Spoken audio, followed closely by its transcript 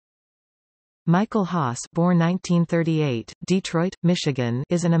Michael Haas, born 1938, Detroit, Michigan,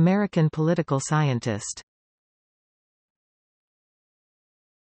 is an American political scientist.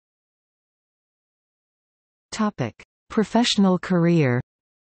 Topic: Professional career.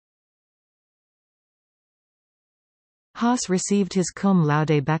 Haas received his cum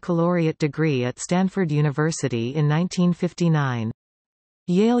laude baccalaureate degree at Stanford University in 1959.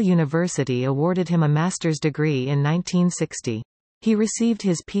 Yale University awarded him a master's degree in 1960. He received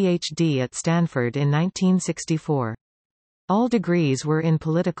his Ph.D. at Stanford in 1964. All degrees were in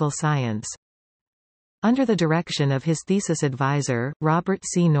political science. Under the direction of his thesis advisor, Robert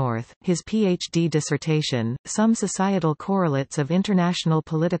C. North, his Ph.D. dissertation, some societal correlates of international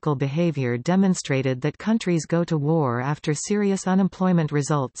political behavior demonstrated that countries go to war after serious unemployment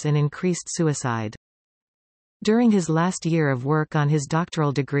results in increased suicide. During his last year of work on his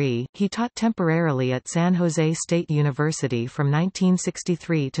doctoral degree, he taught temporarily at San Jose State University from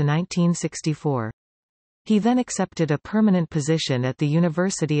 1963 to 1964. He then accepted a permanent position at the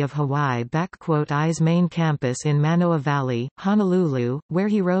University of Hawaii*I's main campus in Manoa Valley, Honolulu, where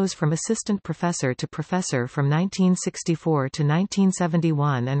he rose from assistant professor to professor from 1964 to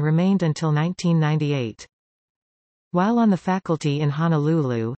 1971 and remained until 1998. While on the faculty in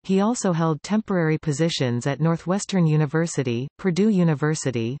Honolulu, he also held temporary positions at Northwestern University, Purdue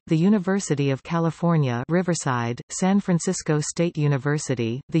University, the University of California, Riverside, San Francisco State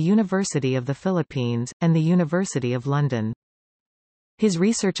University, the University of the Philippines, and the University of London. His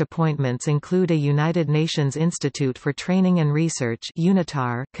research appointments include a United Nations Institute for Training and Research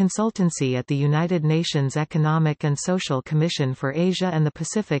 (UNITAR) consultancy at the United Nations Economic and Social Commission for Asia and the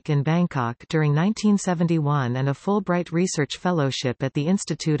Pacific in Bangkok during 1971 and a Fulbright Research Fellowship at the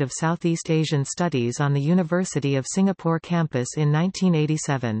Institute of Southeast Asian Studies on the University of Singapore campus in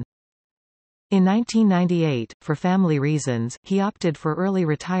 1987. In 1998, for family reasons, he opted for early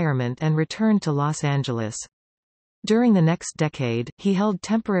retirement and returned to Los Angeles. During the next decade, he held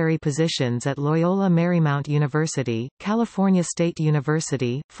temporary positions at Loyola Marymount University, California State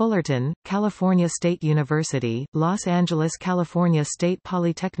University, Fullerton, California State University, Los Angeles California State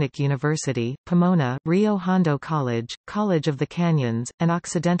Polytechnic University, Pomona, Rio Hondo College, College of the Canyons, and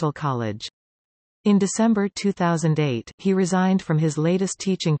Occidental College. In December 2008, he resigned from his latest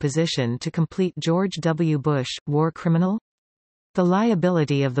teaching position to complete George W. Bush, War Criminal? The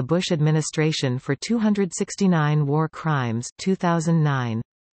Liability of the Bush Administration for 269 War Crimes 2009.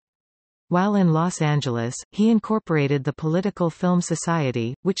 While in Los Angeles, he incorporated the Political Film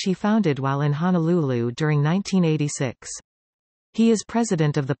Society, which he founded while in Honolulu during 1986. He is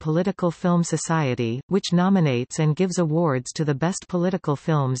president of the Political Film Society, which nominates and gives awards to the best political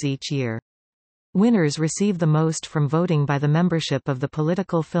films each year. Winners receive the most from voting by the membership of the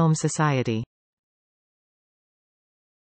Political Film Society.